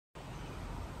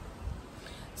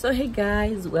So hey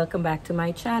guys, welcome back to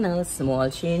my channel,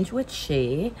 Small Change with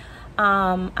Shay.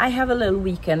 I have a little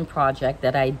weekend project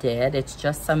that I did. It's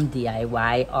just some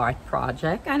DIY art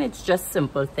project, and it's just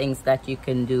simple things that you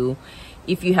can do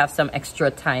if you have some extra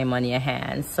time on your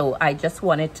hands. So I just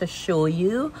wanted to show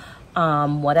you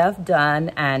what I've done,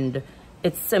 and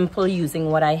it's simple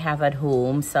using what I have at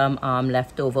home, some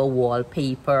leftover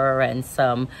wallpaper and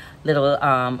some little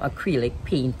acrylic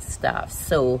paint stuff.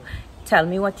 So tell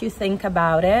me what you think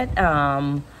about it.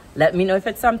 Let me know if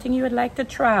it's something you would like to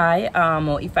try,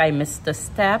 or if I missed a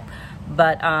step.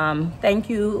 But thank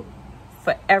you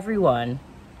for everyone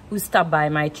who stopped by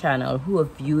my channel, who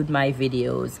have viewed my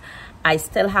videos. I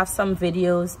still have some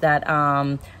videos that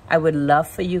I would love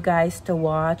for you guys to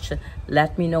watch.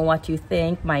 Let me know what you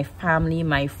think. My family,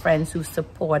 my friends who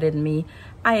supported me,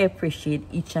 I appreciate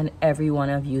each and every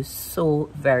one of you so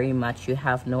very much. You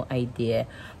have no idea.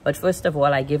 But first of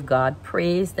all, I give God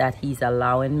praise that He's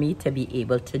allowing me to be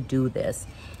able to do this.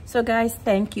 So guys,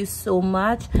 thank you so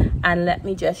much. And let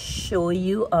me just show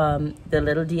you the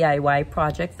little DIY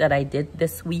project that I did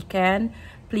this weekend.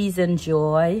 Please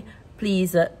enjoy.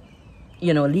 Please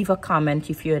leave a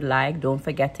comment if you'd like. Don't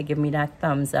forget to give me that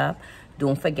thumbs up.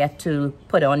 Don't forget to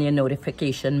put on your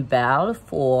notification bell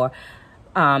for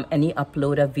any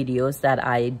upload of videos that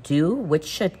I do, which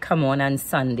should come on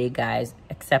Sunday, guys,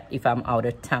 except if I'm out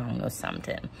of town or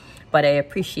something. But I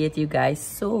appreciate you guys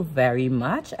so very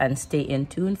much, and stay in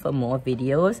tune for more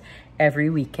videos every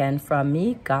weekend from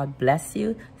me. God bless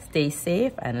you. Stay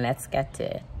safe, and let's get to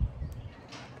it.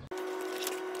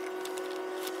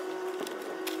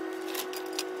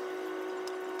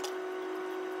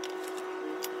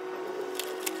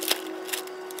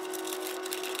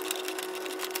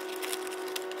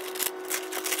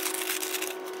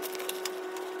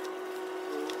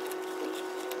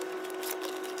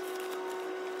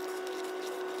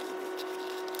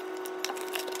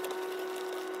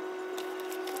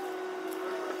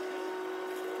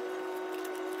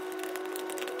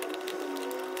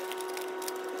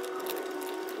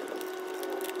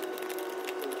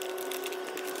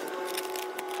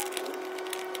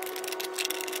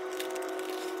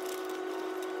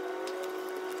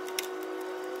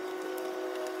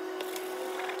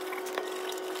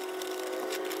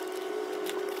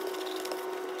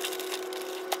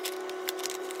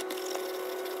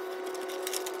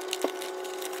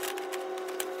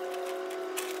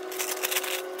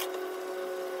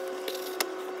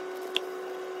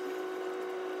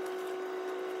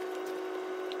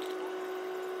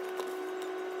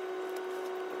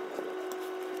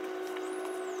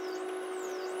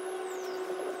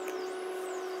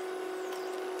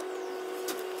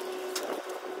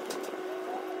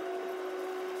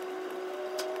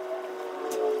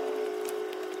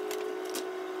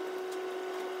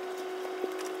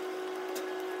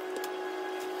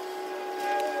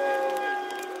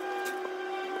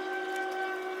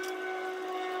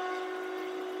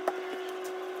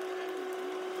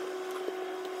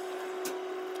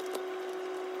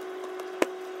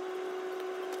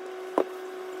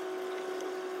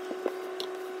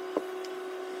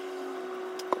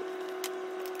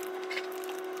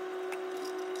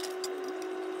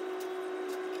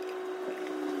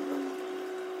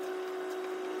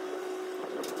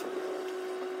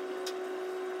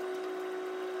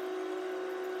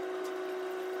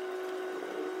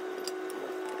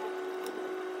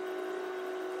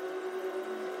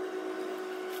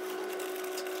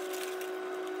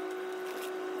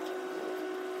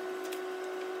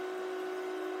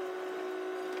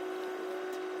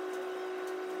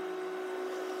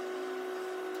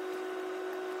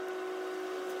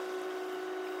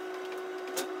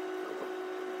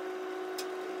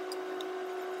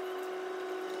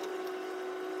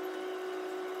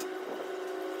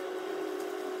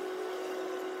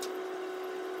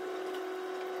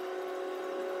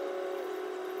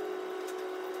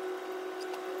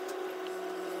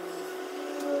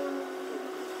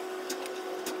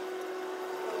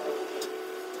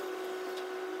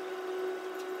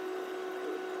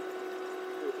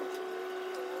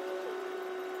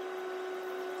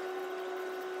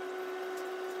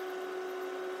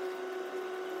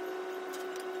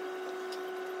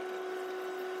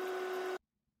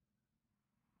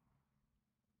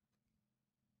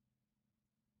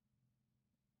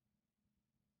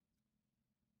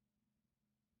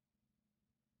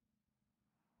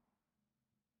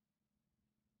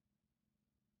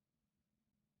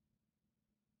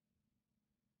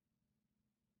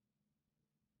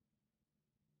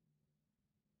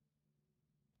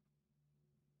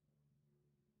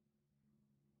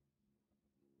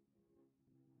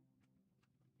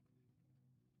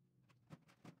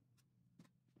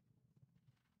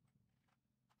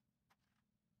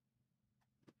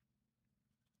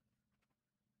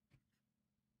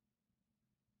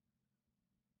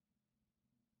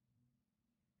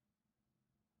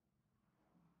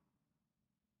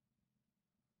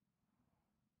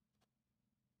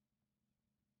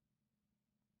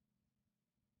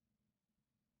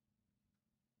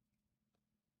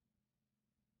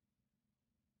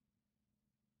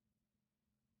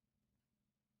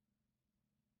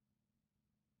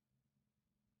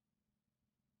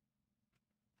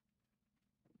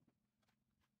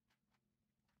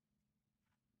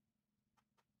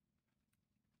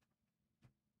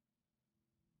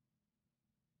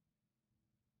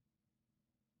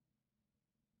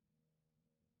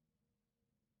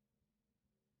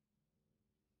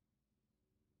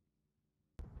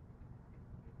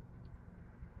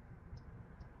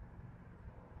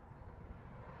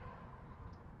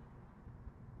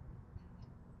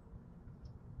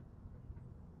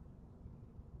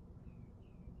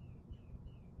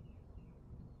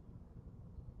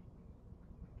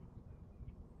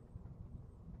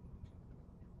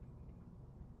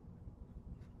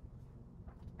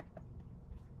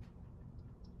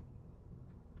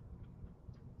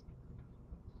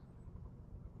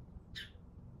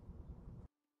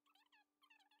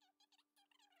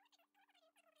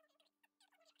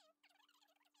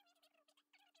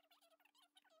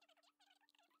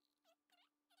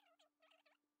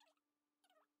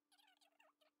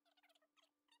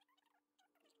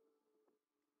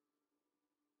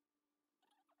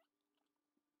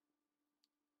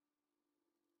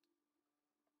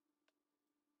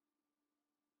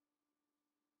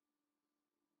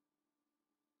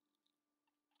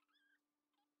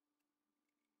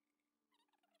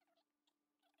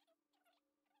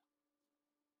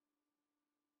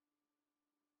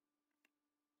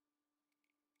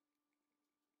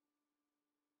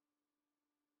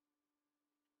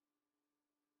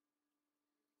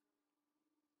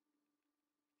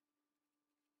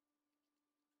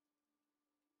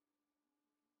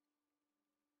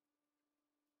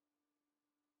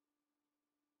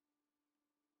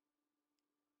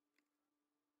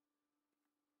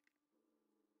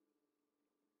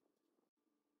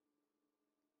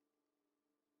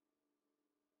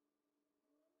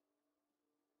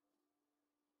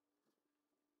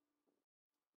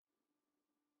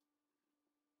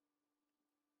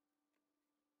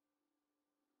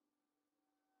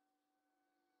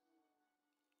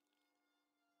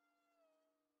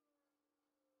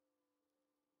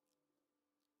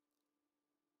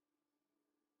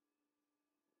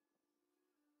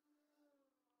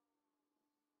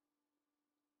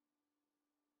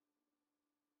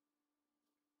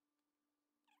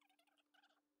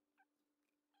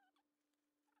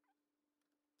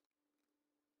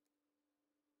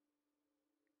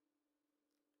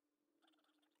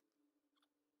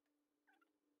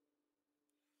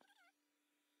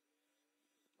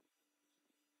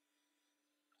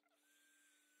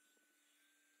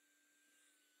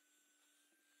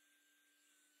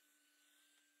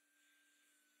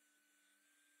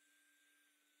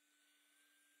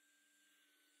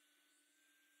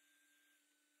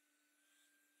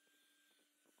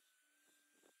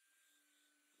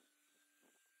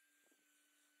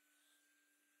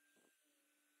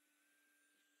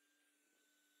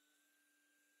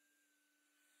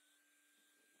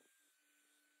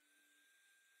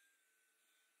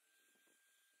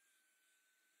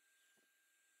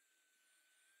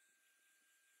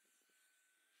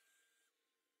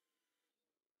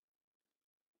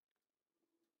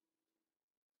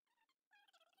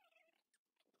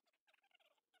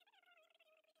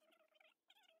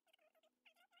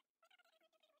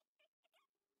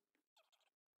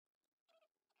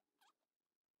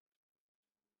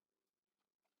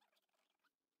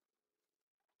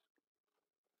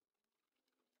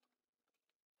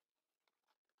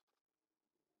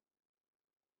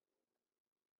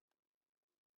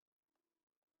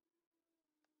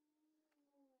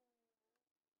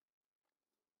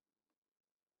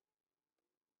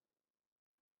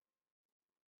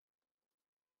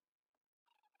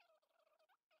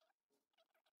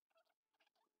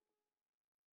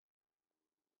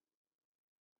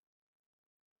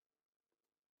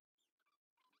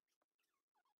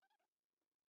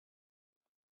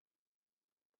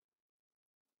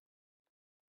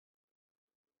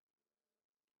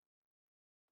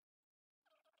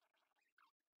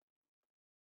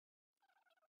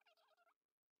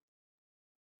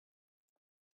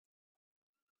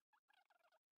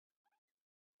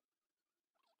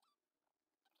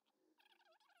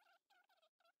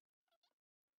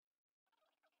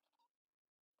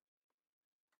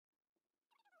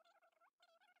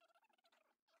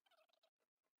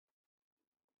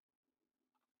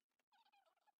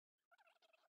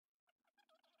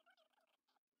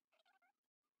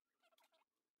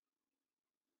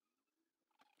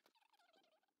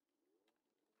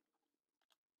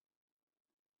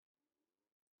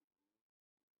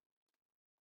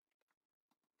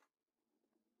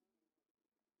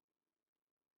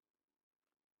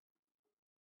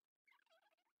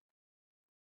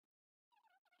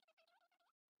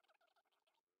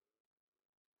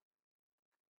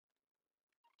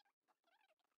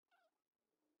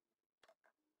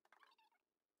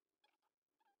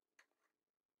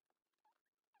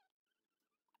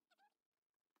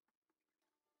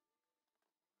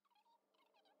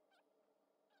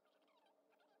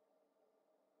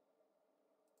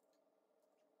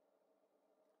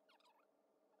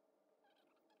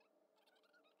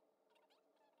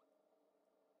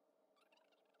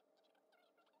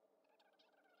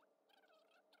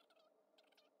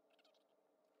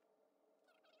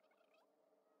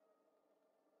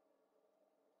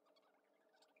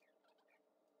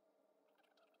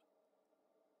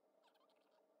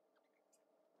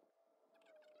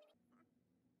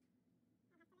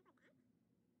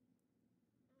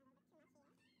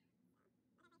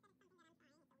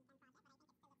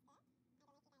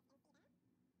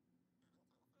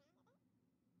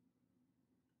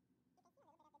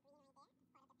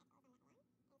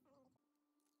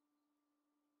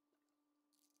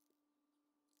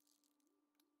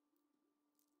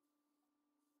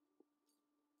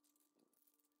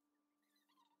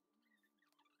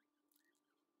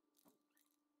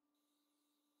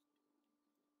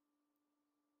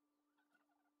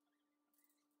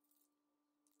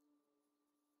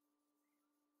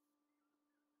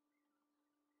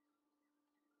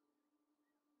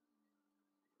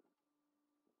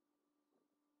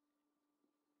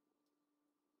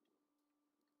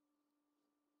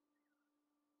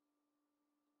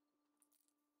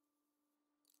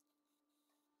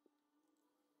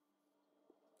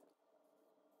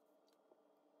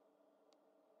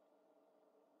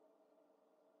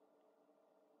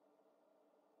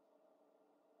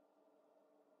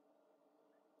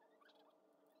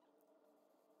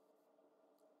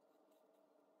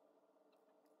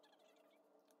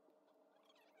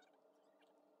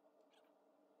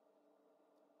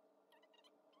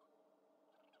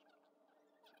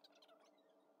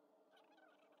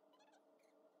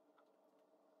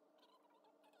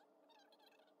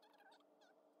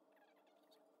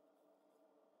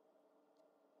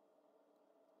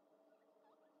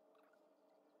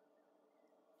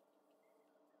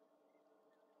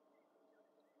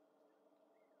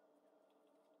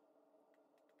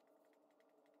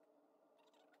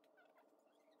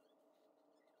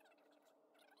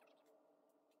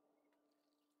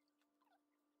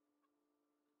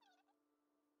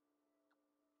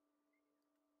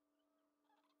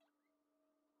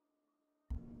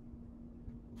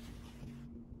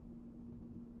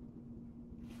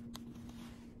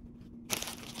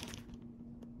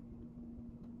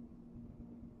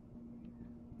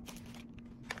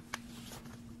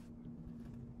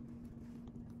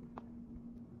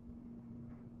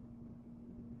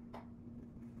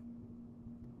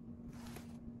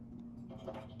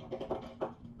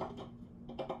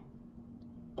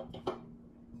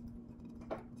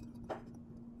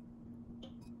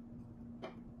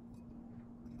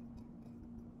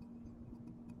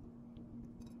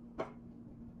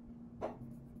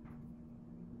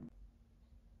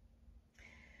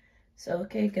 So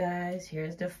okay guys,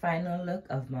 here's the final look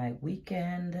of my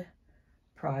weekend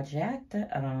project,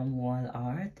 wall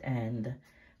art and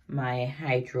my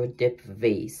hydro dip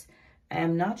vase.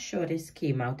 I'm not sure this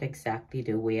came out exactly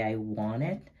the way I want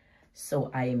it,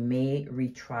 so I may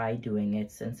retry doing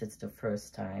it since it's the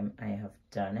first time I have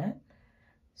done it.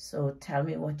 So tell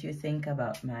me what you think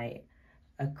about my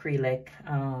acrylic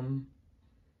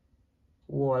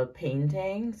wall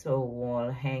paintings or wall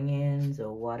hangings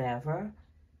or whatever.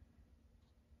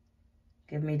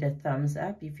 Give me the thumbs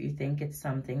up if you think it's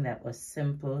something that was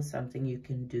simple, something you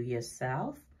can do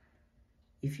yourself.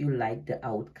 If you like the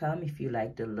outcome, if you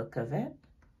like the look of it,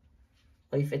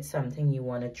 or if it's something you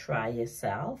want to try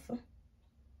yourself.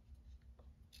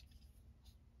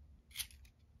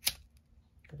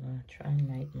 Gonna try and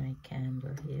light my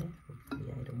candle here.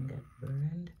 Hopefully I don't get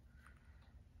burned.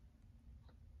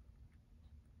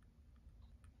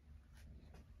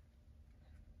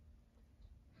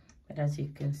 But as you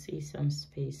can see, some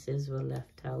spaces were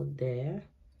left out there.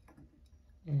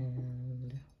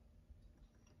 And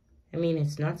I mean,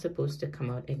 it's not supposed to come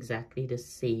out exactly the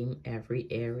same every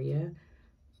area,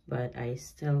 but I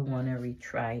still want to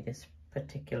retry this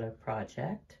particular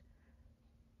project.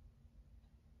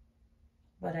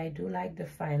 But I do like the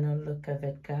final look of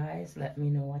it, guys. Let me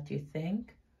know what you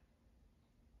think.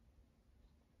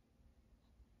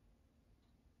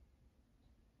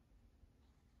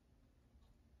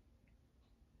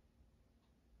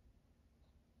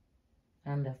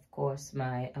 And of course,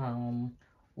 my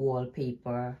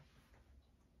wallpaper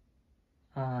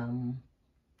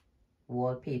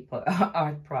wallpaper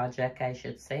art project, I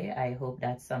should say. I hope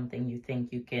that's something you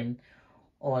think you can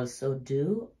also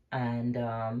do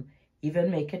and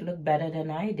even make it look better than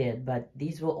I did. But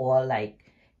these were all like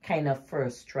kind of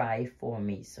first try for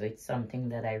me, so it's something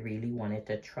that I really wanted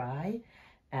to try,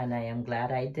 and I am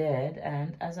glad I did.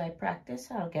 And as I practice,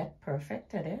 I'll get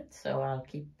perfect at it, so I'll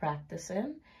keep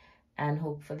practicing, and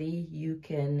hopefully you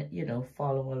can, you know,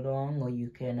 follow along, or you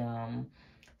can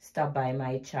stop by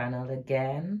my channel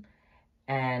again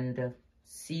and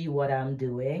see what I'm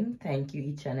doing. Thank you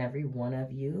each and every one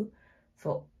of you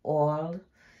for all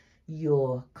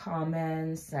your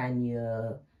comments and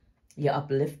your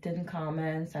uplifting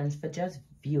comments, and for just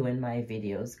viewing my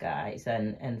videos, guys,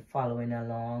 and following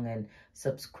along and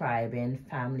subscribing.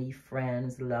 Family,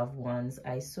 friends, loved ones,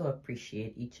 I so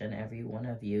appreciate each and every one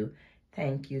of you.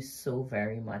 Thank you so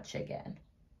very much again.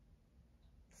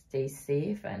 Stay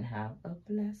safe and have a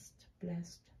blessed,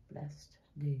 blessed, blessed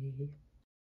day. It may look different once you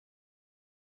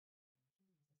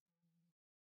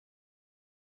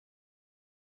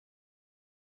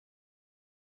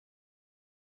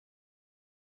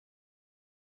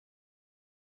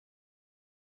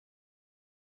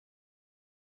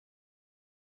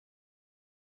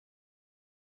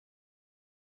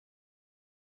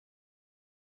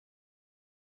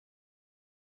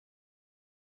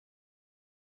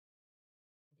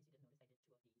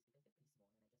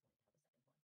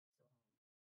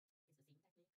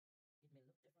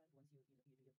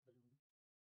do the balloon, part of it, creating the floral,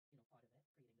 but it's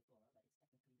technically the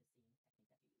same